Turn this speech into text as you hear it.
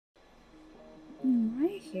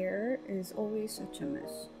hair is always such a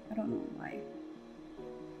mess. I don't know why.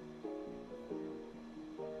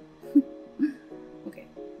 Okay.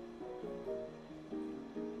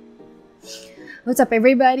 What's up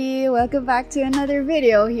everybody? Welcome back to another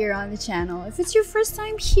video here on the channel. If it's your first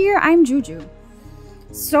time here, I'm Juju.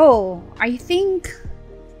 So, I think,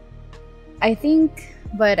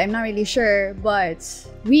 but I'm not really sure, but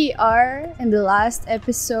we are in the last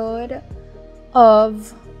episode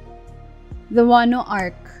of the Wano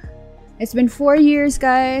arc. It's been 4 years,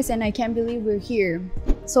 guys, and I can't believe we're here.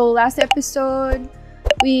 So last episode,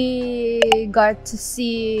 we got to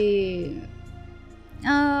see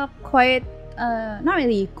quite, not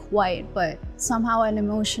really quite, but somehow an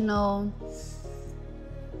emotional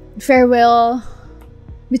farewell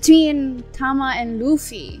between Tama and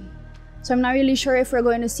Luffy. So I'm not really sure if we're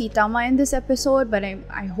going to see Tama in this episode, but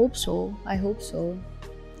I hope so. I hope so.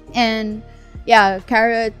 And yeah,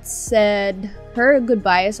 Carrot said her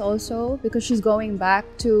goodbyes also because she's going back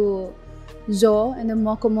to Zo in the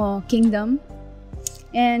Mokomo Kingdom.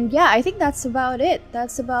 And yeah, I think that's about it.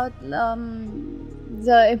 That's about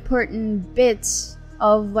the important bits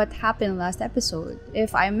of what happened last episode.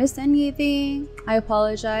 If I missed anything, I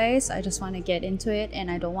apologize. I just want to get into it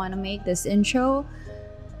and I don't want to make this intro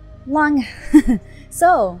long.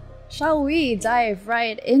 So, shall we dive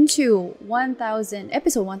right into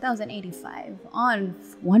episode 1085 on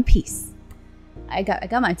One Piece? I got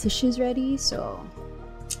my tissues ready, so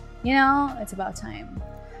you know it's about time.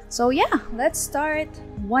 So yeah, let's start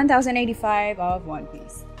 1085 of One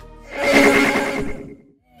Piece.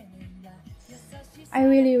 I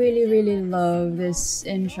really love this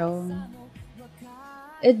intro.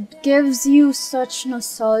 It gives you such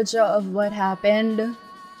nostalgia of what happened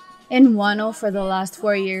in Wano for the last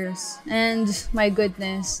 4 years, and my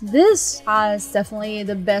goodness, this has definitely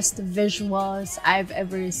the best visuals I've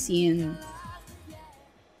ever seen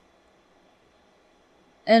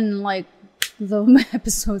in like the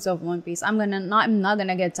episodes of One Piece. I'm not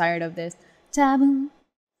gonna get tired of this. Taboo.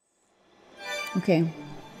 Okay.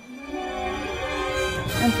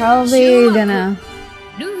 I'm probably gonna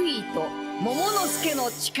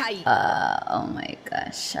oh my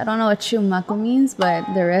gosh, I don't know what Shumaku means, but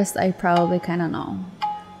the rest I probably kind of know.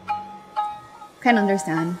 Kind of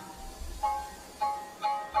understand.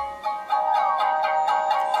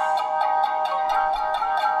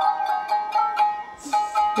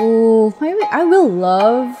 Oh, I will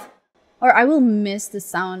love, or I will miss the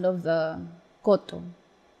sound of the koto.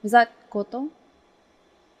 Is that koto?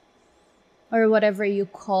 Or whatever you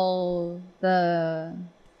call the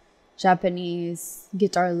Japanese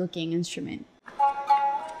guitar-looking instrument.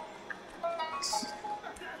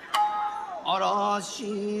 I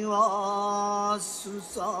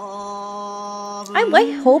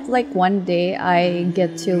hope like one day I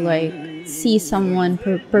get to like see someone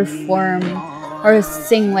perform or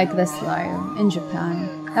sing like this live in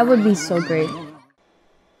Japan. That would be so great.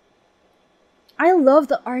 I love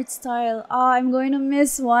the art style. Ah, I'm going to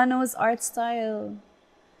miss Wano's art style.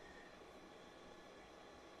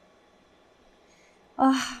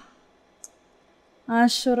 Ah,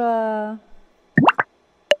 Ashura.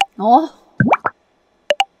 Oh,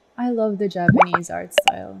 I love the Japanese art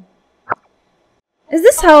style. Is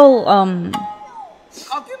this how a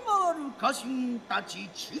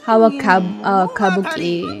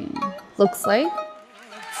kabuki looks like?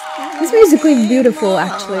 It's basically beautiful,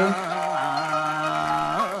 actually.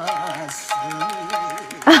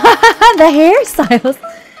 The hairstyles.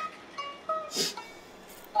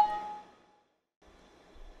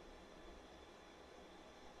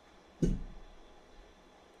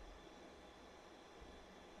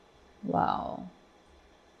 Wow.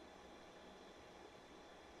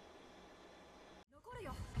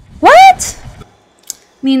 What?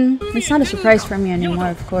 I mean, it's not a surprise for me anymore,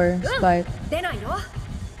 of course, but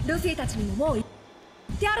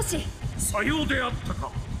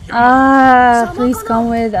please come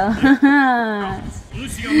with us.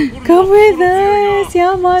 Come with us,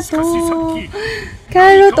 Yamato.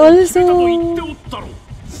 Carrot also.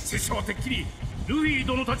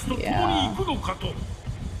 Yeah.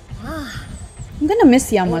 I'm gonna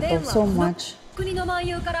miss Yamato so much.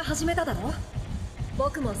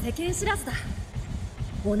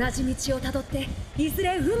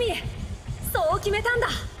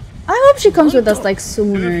 I hope she comes with us like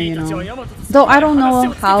sooner, you know. Though I don't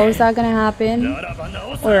know how is that gonna happen,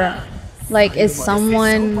 or like is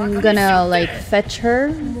someone gonna like fetch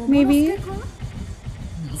her, maybe?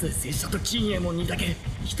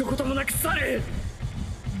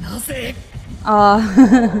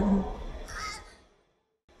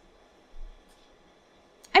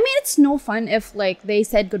 I mean, it's no fun if like they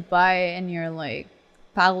said goodbye and you're like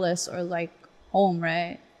palace or like home,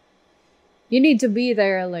 right? You need to be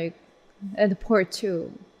there like at the port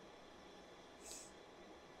too.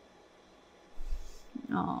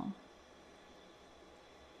 Oh,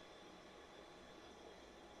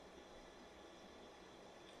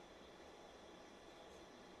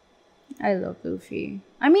 I love Luffy.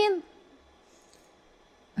 I mean,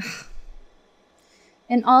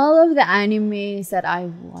 in all of the animes that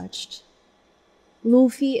I've watched,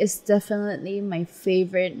 Luffy is definitely my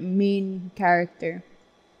favorite main character.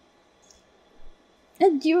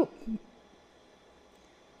 And you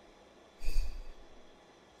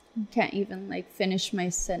can't even like finish my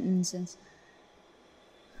sentences.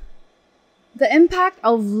 The impact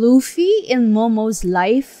of Luffy in Momo's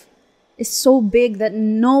life is so big that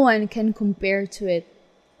no one can compare to it.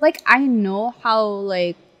 Like I know how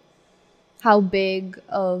big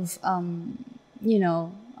of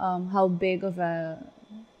how big of a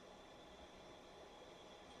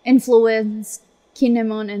influence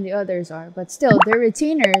Kinemon and the others are, but still they're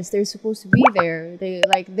retainers. They're supposed to be there.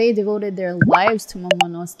 They devoted their lives to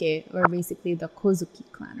Momonosuke, or basically the Kozuki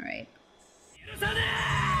clan, right?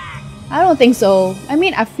 I don't think so. I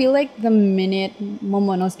mean, I feel like the minute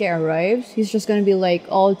Momonosuke arrives, he's just gonna be like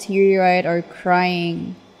all teary-eyed or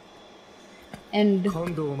crying and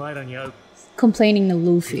complaining to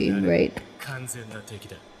Luffy, right?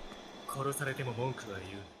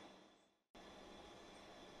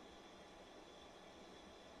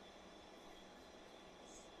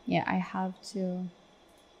 Yeah, I have to.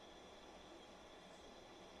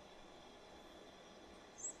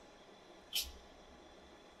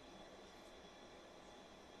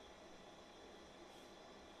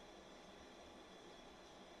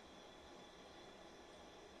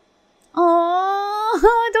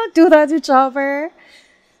 Oh, don't do that to Chopper.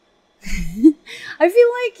 I feel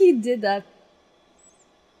like he did that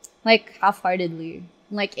like half-heartedly.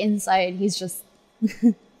 Like inside, he's just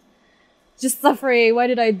afraid. Why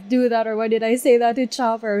did I do that, or why did I say that to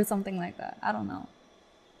Chopper, or something like that? I don't know.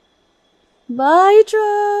 Bye,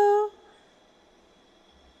 Tro.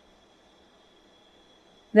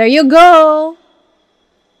 There you go.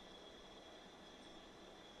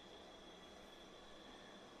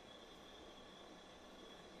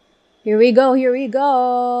 Here we go. Here we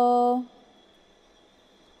go.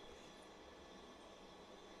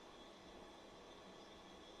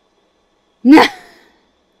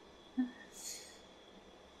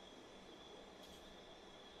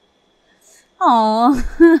 Aww.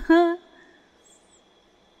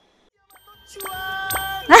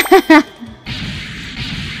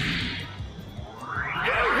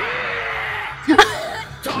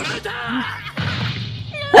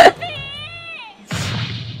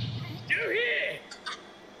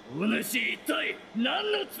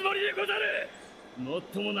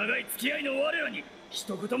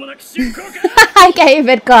 I can't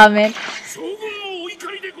even comment.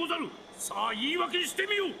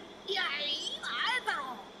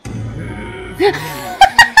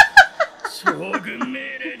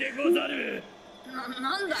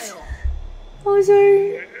 Oh,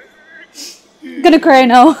 sorry. Gonna cry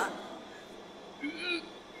now.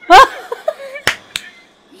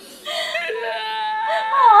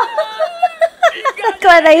 Look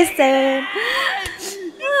what I said.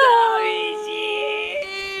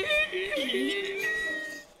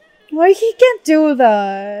 Why he can't do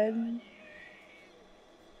that?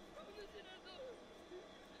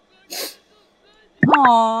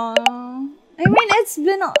 Aww. I mean, it's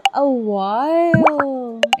been a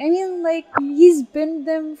while. I mean, like, he's been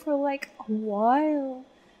them for like a while.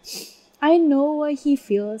 I know what he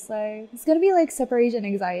feels like. It's gonna be like separation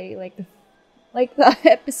anxiety, like the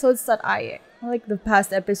episodes that I like, the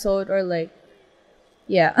past episode, or like,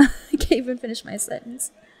 yeah. I can't even finish my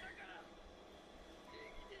sentence.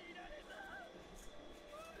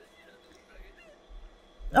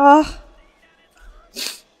 Oh.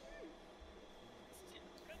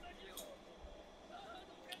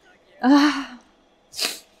 Ah.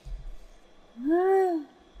 Ah.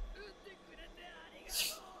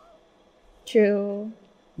 True.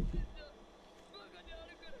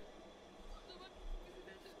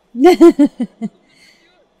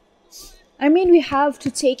 I mean, we have to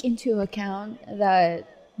take into account that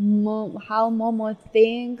how Momo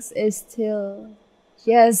thinks is still.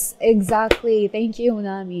 Yes, exactly. Thank you,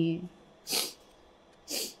 Nami.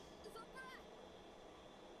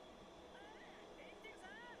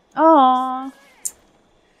 Aww.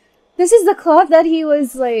 This is the cloth that he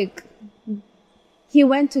was like, he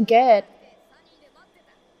went to get.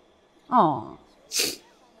 Aww.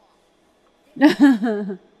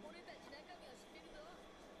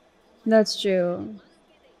 That's true.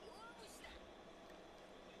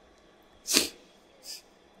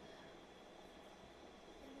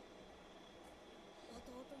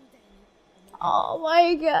 Oh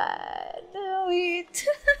my god. Wait.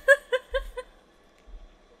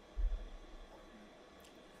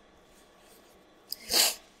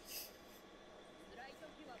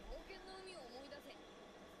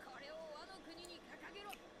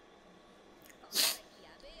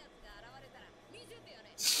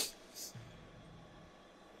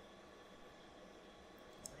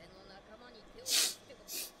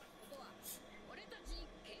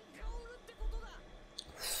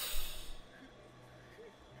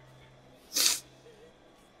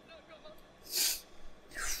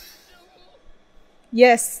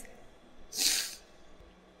 Yes.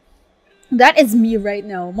 That is me right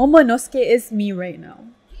now. Momonosuke is me right now.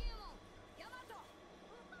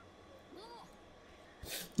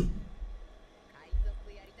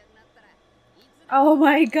 Oh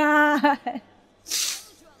my god.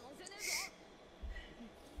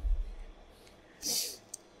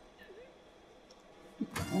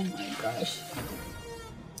 Oh my gosh.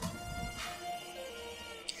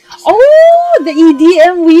 Oh, the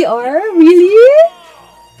EDM we are? Really?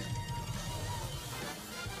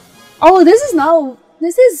 Oh, this is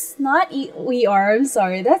not we are. I'm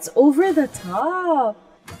sorry. That's over the top.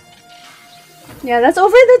 Yeah, that's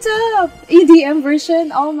over the top. EDM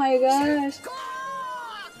version. Oh my gosh.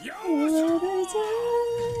 Over the top.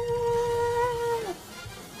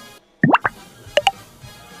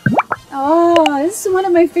 Oh, this is one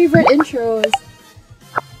of my favorite intros.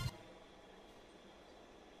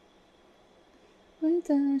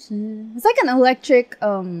 It's like an electric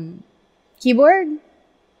keyboard.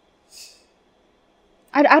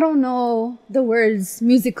 I don't know the words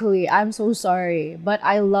musically. I'm so sorry, but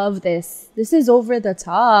I love this. This is over the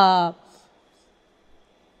top.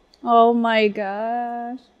 Oh my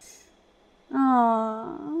gosh.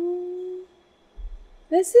 Aww.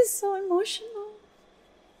 This is so emotional.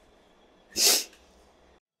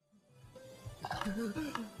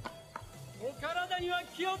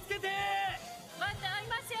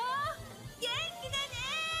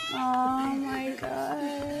 Oh my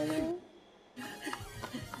god.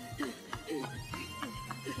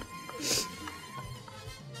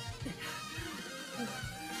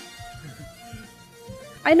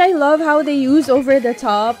 And I love how they use over the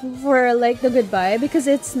top for like the goodbye because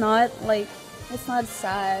it's not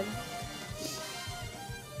sad.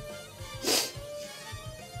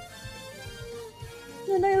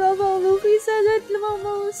 And I love how Luffy said that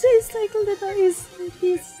Momo is like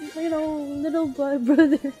his little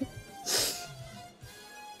brother.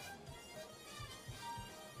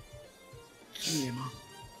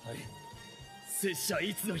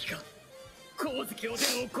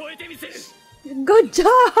 Good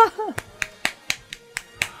job!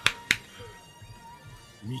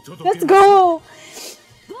 Let's go!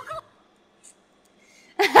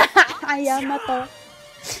 Yamato.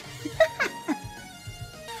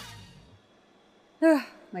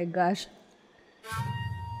 My gosh.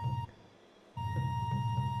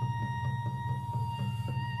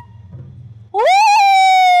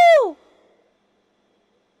 Oh!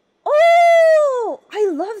 Oh! I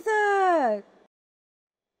love that!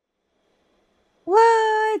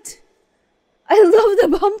 What? I love the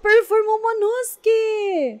bumper for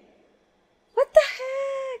Momonosuke! What the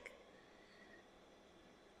heck?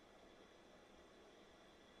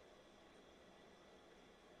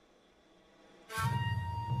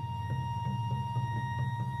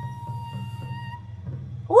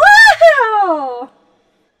 Wow!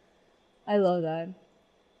 I love that.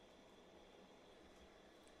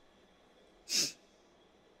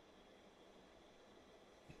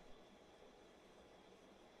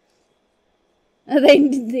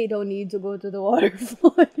 They don't need to go to the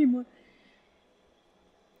waterfall anymore.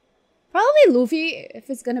 Probably Luffy, if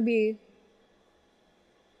it's gonna be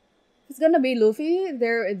Luffy,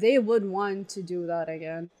 they would want to do that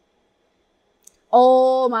again.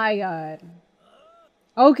 Oh my god.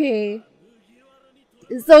 Okay.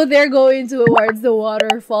 So they're going towards the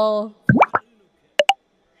waterfall.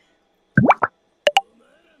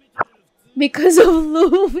 Because of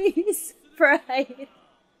Luffy's pride.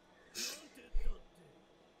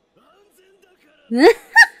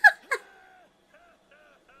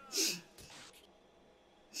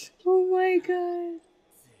 Oh my god.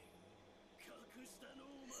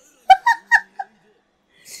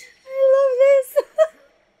 I love this.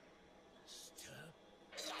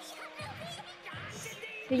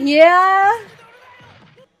 Yeah.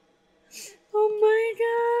 Oh my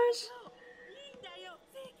gosh.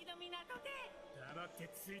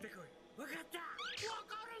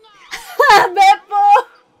 Beppo!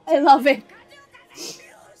 I love it.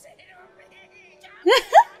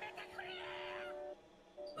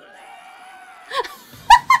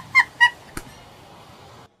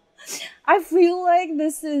 feel like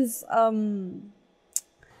this is I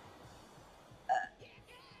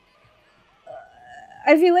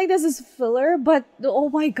feel like this is filler, but oh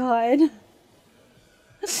my god.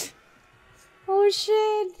 Oh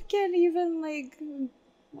shit, can't even like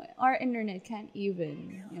our internet can't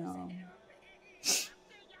even, you know.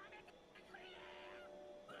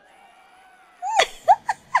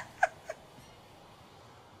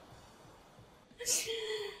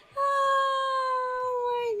 Oh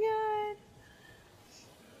my god.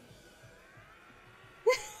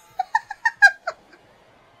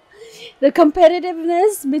 The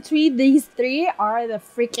competitiveness between these three are the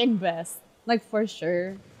freaking best. Like for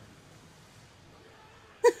sure.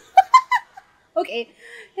 Okay,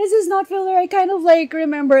 this is not filler. I kind of like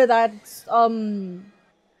remember that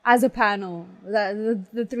as a panel.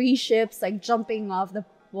 The three ships like jumping off the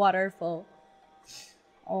waterfall.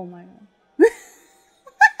 Oh my god.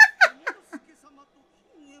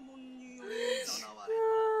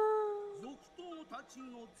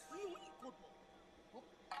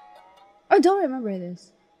 I don't remember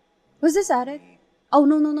this. Was this added? Oh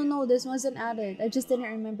no no no no! This wasn't added. I just didn't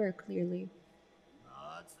remember clearly.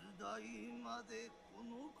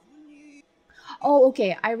 Oh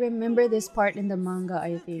okay, I remember this part in the manga.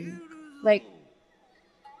 I think like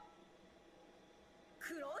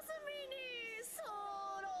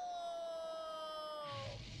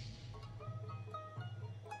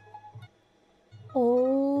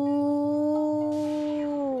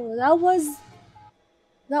oh that was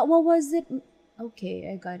that. What was it? Okay,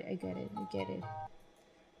 I got it. I get it. I get it.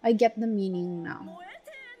 I get the meaning now.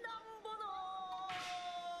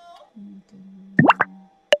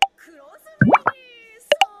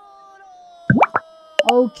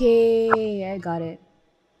 Okay, I got it.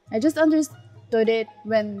 I just understood it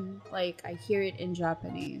when like I hear it in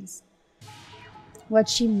Japanese. What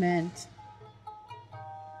she meant.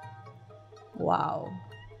 Wow.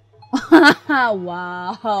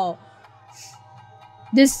 Wow.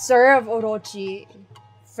 This serve Orochi.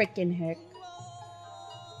 Freaking heck.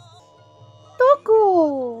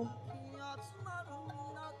 Toko!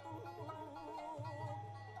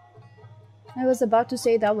 I was about to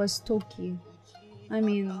say that was Toki. I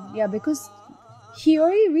mean, yeah, because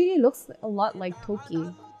Hiyori really looks a lot like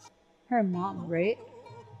Toki. Her mom, right?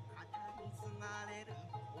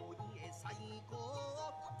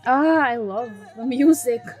 Ah, I love the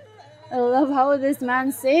music. I love how this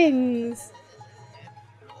man sings.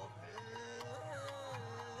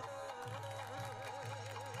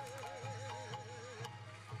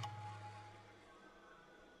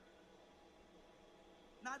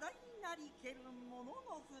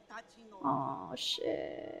 Oh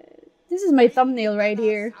shit. This is my thumbnail right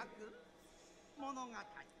here.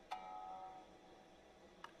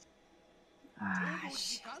 Ah,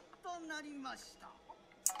 shit.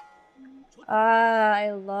 Ah,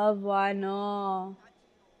 I love Wano.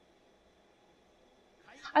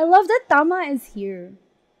 I love that Tama is here.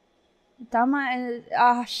 Tama is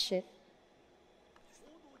shit.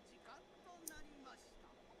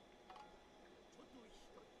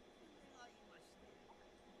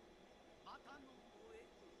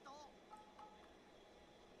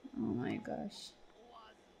 Oh my gosh.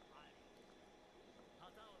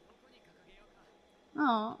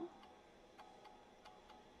 Oh.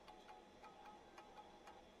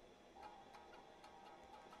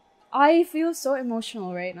 I feel so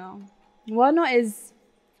emotional right now. Wano is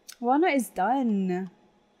done.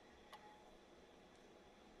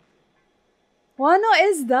 Wano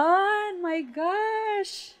is done. My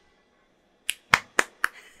gosh.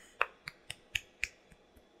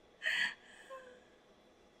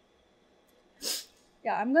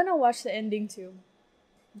 Yeah, I'm gonna watch the ending too.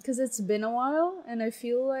 Because it's been a while and I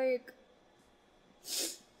feel like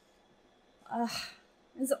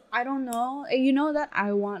I don't know. You know that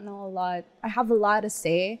I want know a lot. I have a lot to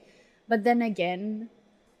say. But then again,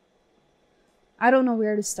 I don't know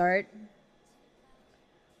where to start.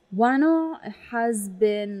 Wano has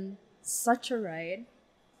been such a ride.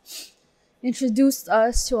 Introduced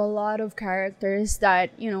us to a lot of characters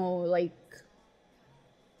that, you know, like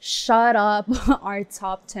shut up our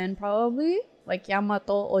top 10 probably. Like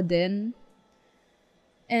Yamato, Odin.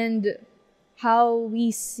 And how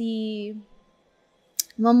we see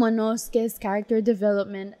Momonosuke's character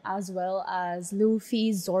development as well as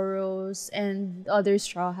Luffy, Zoro's, and other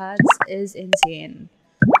Straw Hats is insane.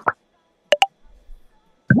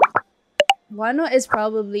 Wano is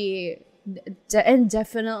probably and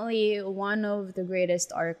definitely one of the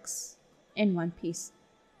greatest arcs in One Piece.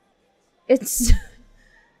 It's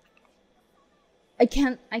I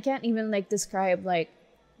can't even like describe like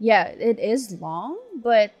yeah, it is long,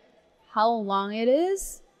 but how long it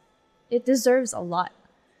is It deserves a lot.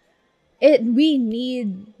 We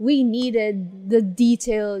needed the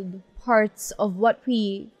detailed parts of what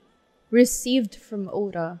we received from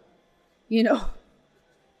Oda. You know,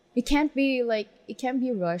 it can't be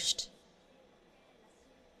rushed.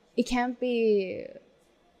 It can't be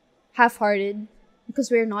half-hearted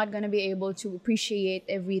because we're not going to be able to appreciate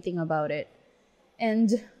everything about it.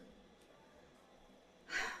 And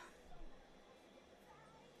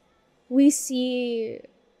we see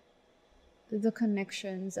the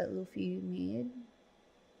connections that Luffy made,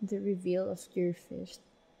 the reveal of Deerfish,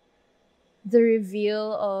 the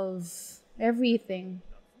reveal of everything.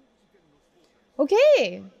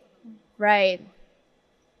 Okay, right.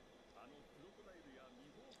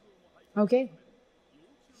 Okay.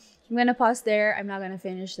 I'm gonna pause there. I'm not gonna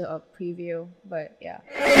finish the preview, but yeah.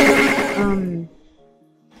 Um.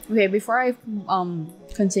 Okay, before I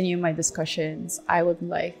continue my discussions, I would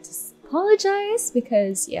like to apologize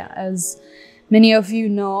because yeah, as many of you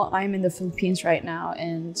know, I'm in the Philippines right now,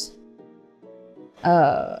 and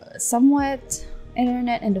somewhat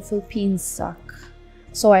internet in the Philippines suck.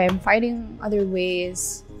 So I am finding other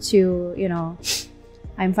ways to,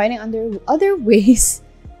 I'm finding other ways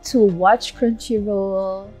to watch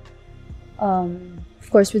Crunchyroll. Of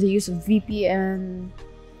course, with the use of VPN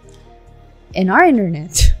in our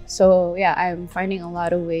internet. So yeah, I'm finding a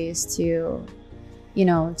lot of ways to,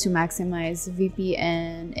 to maximize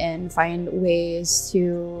VPN and find ways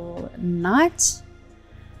to not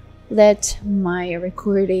let my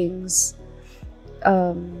recordings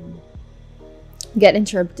get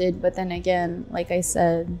interrupted. But then again, like I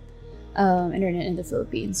said, internet in the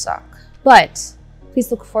Philippines suck. But please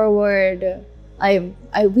look forward.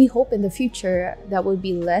 We hope in the future that will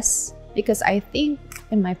be less, because I think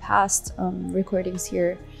in my past recordings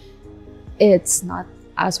here, it's not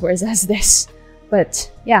as worse as this.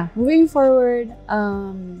 But yeah, moving forward,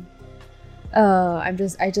 I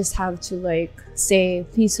just have to say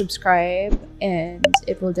please subscribe, and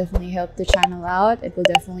it will definitely help the channel out. It will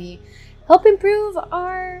definitely help improve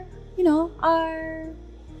our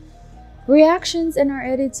reactions and our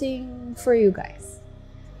editing for you guys.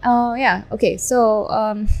 Yeah, okay, so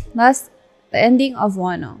the ending of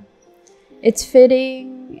Wano. It's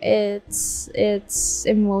fitting, it's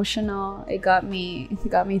emotional. It got me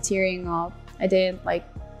tearing up. I didn't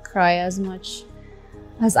cry as much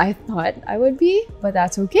as I thought I would be, but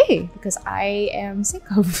that's okay because I am sick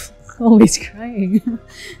of always crying.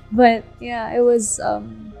 But yeah, it was a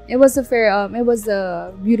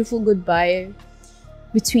beautiful goodbye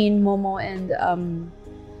between Momo and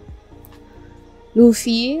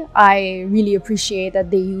Luffy. I really appreciate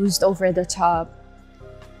that they used over the top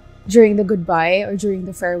during the goodbye or during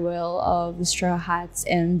the farewell of the Straw Hats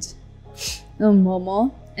and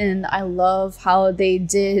Momo. And I love how they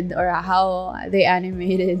did, or how they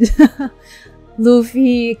animated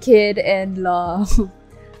Luffy, Kid, and Law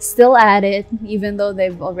still at it, even though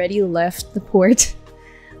they've already left the port.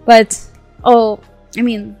 But yeah,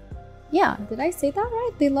 did I say that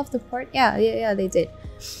right? They left the port? Yeah, they did.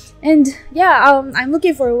 And yeah, I'm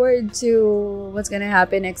looking forward to what's gonna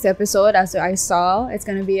happen next episode. As I saw, it's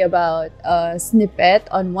gonna be about a snippet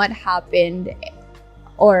on what happened,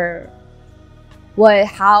 or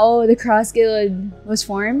how the Cross Guild was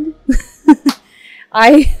formed.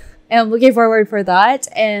 I am looking forward for that,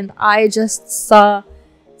 and I just saw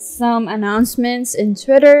some announcements in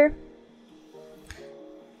Twitter.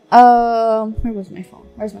 Where's my phone?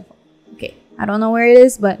 Okay, I don't know where it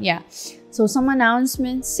is, but yeah. So some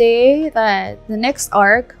announcements say that the next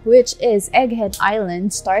arc, which is Egghead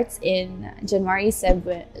Island, starts in January 7,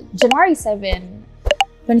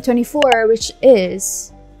 2024, which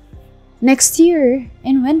is next year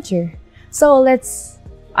in winter. So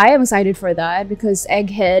I am excited for that because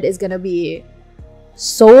Egghead is gonna be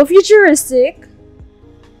so futuristic.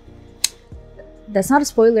 That's not a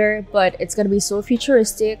spoiler, but it's gonna be so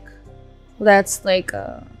futuristic. That's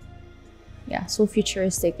so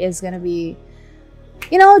futuristic is gonna be,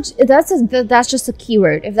 that's just a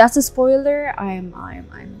keyword. If that's a spoiler, I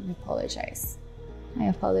apologize. I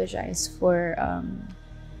apologize for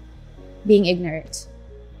being ignorant.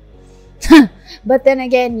 But then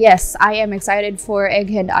again, yes, I am excited for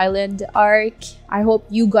Egghead Island arc. I hope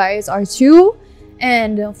you guys are too.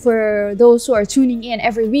 And for those who are tuning in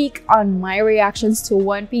every week on my reactions to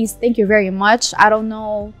One Piece, thank you very much. I don't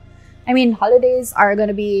know. Holidays are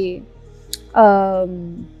gonna be are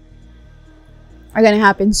gonna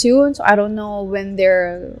happen soon, so I don't know when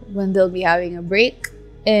they'll be having a break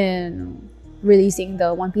in releasing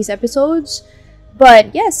the One Piece episodes.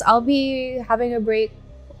 But yes, I'll be having a break.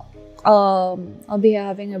 I'll be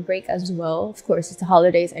having a break as well. Of course, it's the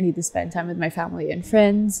holidays. I need to spend time with my family and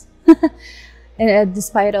friends.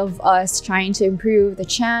 Despite of us trying to improve the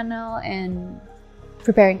channel and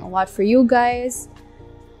preparing a lot for you guys.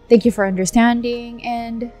 Thank you for understanding.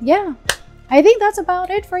 And yeah, I think that's about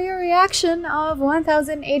it for your reaction of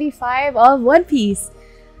 1085 of One Piece.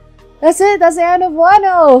 That's it. That's the end of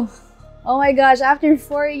Wano. Oh my gosh, after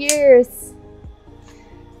 4 years.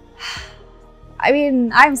 I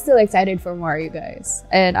mean, I'm still excited for more, you guys.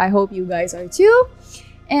 And I hope you guys are too.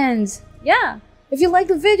 And yeah, if you like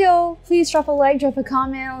the video, please drop a like, drop a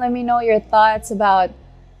comment. Let me know your thoughts about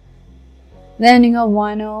the ending of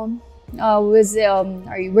Wano.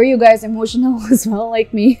 Were you guys emotional as well,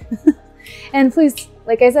 like me? And please,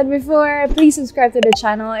 like I said before, please subscribe to the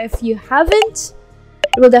channel if you haven't.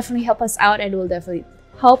 It will definitely help us out and it will definitely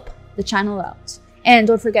help the channel out. And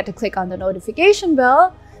don't forget to click on the notification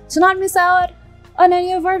bell to not miss out on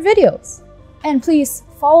any of our videos. And please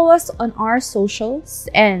follow us on our socials.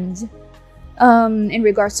 And in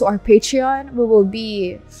regards to our Patreon, we will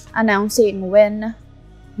be announcing when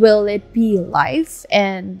will it be live.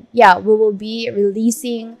 And yeah, we will be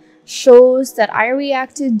releasing shows that I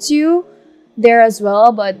reacted to there as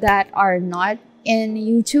well, but that are not in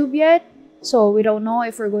YouTube yet. So we don't know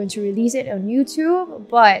if we're going to release it on YouTube,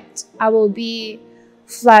 but I will be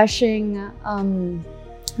flashing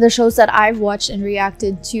the shows that I've watched and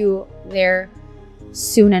reacted to there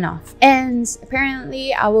soon enough. And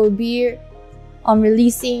apparently I will be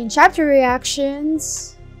releasing chapter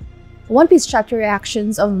reactions, One Piece chapter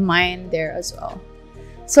reactions of mine there as well.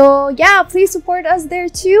 So yeah, please support us there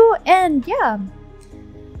too. And yeah,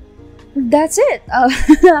 that's it.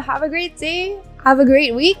 Have a great day. Have a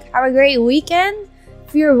great week. Have a great weekend.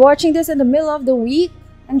 If you're watching this in the middle of the week,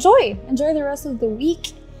 enjoy the rest of the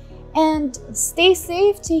week. And stay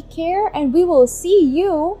safe, take care, and we will see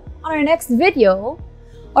you on our next video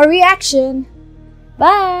or reaction.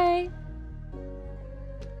 Bye!